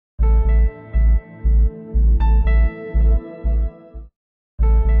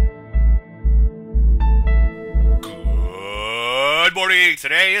Howdy!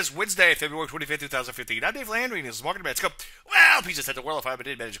 Today is Wednesday, February 25th, 2015. I'm Dave Landry, and this is Market Bets. Go. Well, pieces set the world afire, but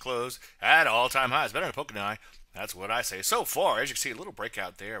did manage to close at all-time highs. Better than a poking eye. That's what I say. So far, as you can see, a little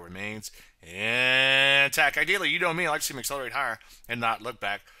breakout there remains intact. Ideally, you know me, I like to see them accelerate higher and not look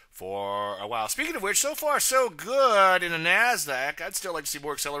back for a while. Speaking of which, so far so good in the NASDAQ. I'd still like to see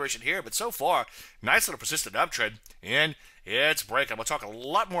more acceleration here, but so far, nice little persistent uptrend in its breakup. We'll talk a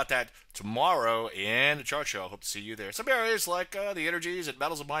lot more about that tomorrow in the chart show. I hope to see you there. Some areas like the energies and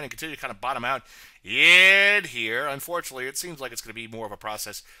metals of mining continue to kind of bottom out in here. Unfortunately, it seems like it's going to be more of a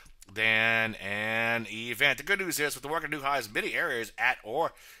process than an event. The good news is with the working new highs, many areas at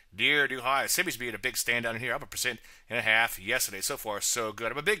or near new highs. Semis being a big standout in here, up 1.5% yesterday. So far, so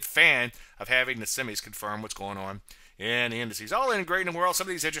good. I'm a big fan of having the semis confirm what's going on in the indices. All integrating in the world, some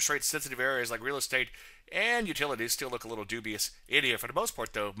of these interest rate sensitive areas like real estate and utilities still look a little dubious in here. For the most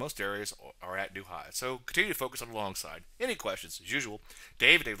part, though, most areas are at new highs. So continue to focus on the long side. Any questions, as usual,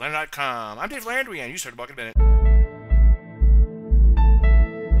 Dave at DaveLandry.com. I'm Dave Landry, and you started Market Minute.